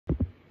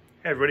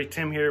Hey everybody,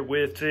 Tim here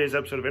with today's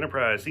episode of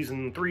Enterprise,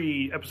 Season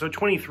 3, Episode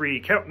 23,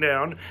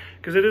 Countdown,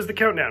 because it is the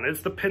countdown.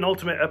 It's the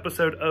penultimate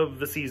episode of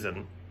the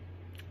season.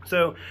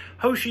 So,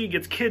 Hoshi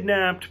gets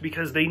kidnapped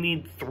because they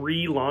need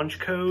 3 launch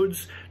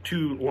codes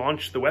to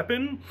launch the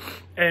weapon.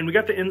 And we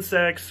got the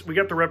insects, we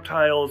got the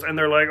reptiles, and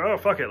they're like, oh,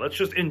 fuck it, let's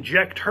just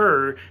inject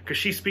her, because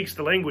she speaks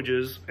the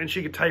languages, and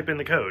she could type in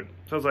the code.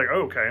 So I was like,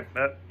 oh, okay,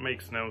 that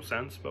makes no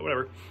sense, but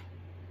whatever.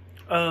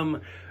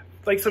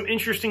 Like some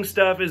interesting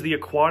stuff is the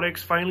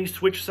aquatics finally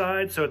switch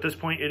sides. So at this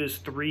point it is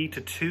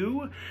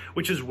 3-2,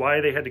 which is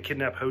why they had to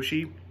kidnap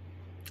Hoshi.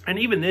 And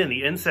even then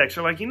the insects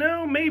are like, you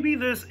know, maybe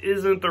this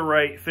isn't the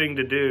right thing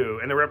to do.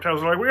 And the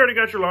reptiles are like, we already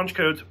got your launch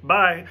codes,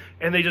 bye.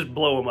 And they just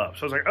blow them up.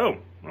 So I was like, oh,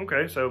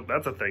 okay, so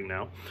that's a thing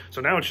now.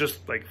 So now it's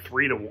just like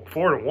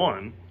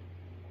 4-1.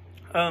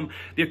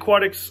 The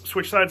aquatics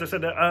switch sides, I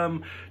said that.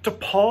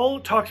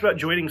 T'Pol talks about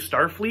joining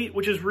Starfleet,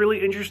 which is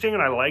really interesting,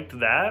 and I liked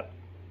that.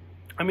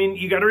 I mean,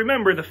 you got to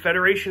remember, the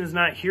Federation is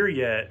not here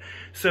yet,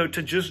 so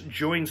to just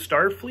join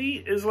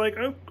Starfleet is like,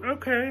 oh,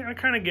 okay, I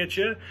kind of get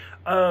you.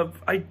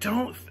 I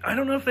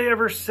don't know if they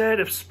ever said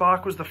if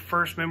Spock was the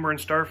first member in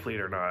Starfleet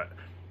or not.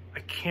 I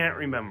can't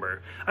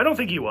remember. I don't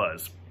think he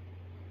was.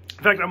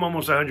 In fact, I'm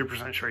almost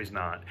 100% sure he's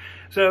not.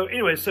 So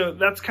anyway, so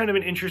that's kind of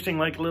an interesting,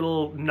 like,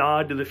 little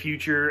nod to the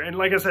future. And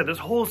like I said, this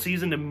whole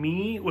season to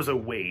me was a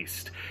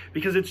waste,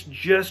 because it's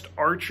just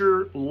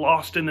Archer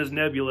lost in this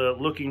nebula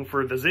looking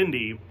for the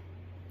Xindi.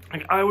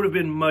 Like, I would have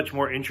been much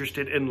more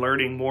interested in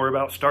learning more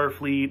about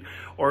Starfleet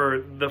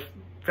or the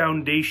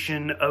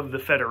foundation of the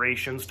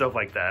Federation, stuff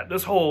like that.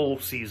 This whole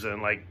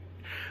season, like,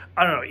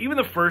 I don't know, even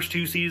the first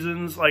 2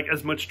 seasons, like,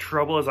 as much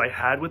trouble as I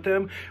had with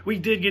them, we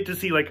did get to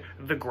see, like,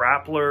 the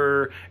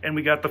grappler, and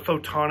we got the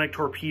photonic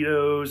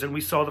torpedoes, and we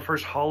saw the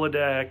first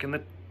holodeck, and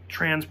the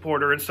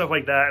transporter, and stuff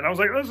like that, and I was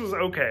like, this is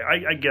okay,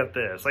 I get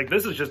this. Like,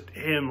 this is just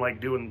him, like,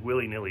 doing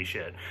willy-nilly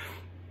shit.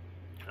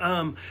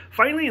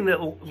 Finally, in the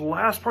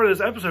last part of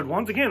this episode,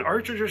 once again,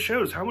 Archer just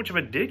shows how much of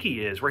a dick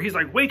he is, where he's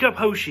like, wake up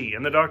Hoshi,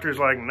 and the doctor's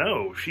like,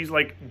 no, she's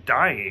like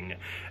dying,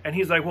 and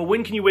he's like, well,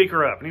 when can you wake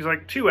her up? And he's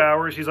like, 2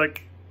 hours. He's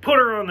like, put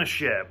her on the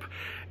ship,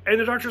 and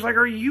the doctor's like,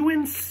 are you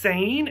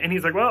insane? And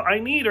he's like, well, I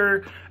need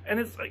her, and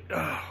it's like,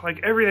 ugh,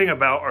 like, everything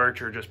about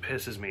Archer just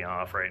pisses me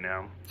off right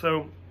now.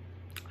 So,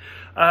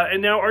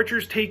 and now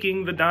Archer's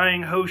taking the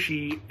dying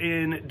Hoshi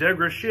in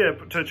Degra's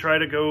ship to try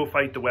to go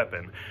fight the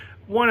weapon.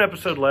 1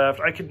 episode left.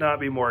 I could not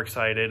be more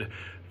excited.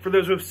 For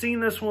those who have seen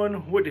this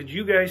one, what did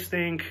you guys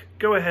think?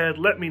 Go ahead,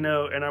 let me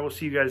know, and I will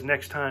see you guys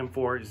next time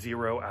for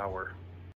 0 Hour.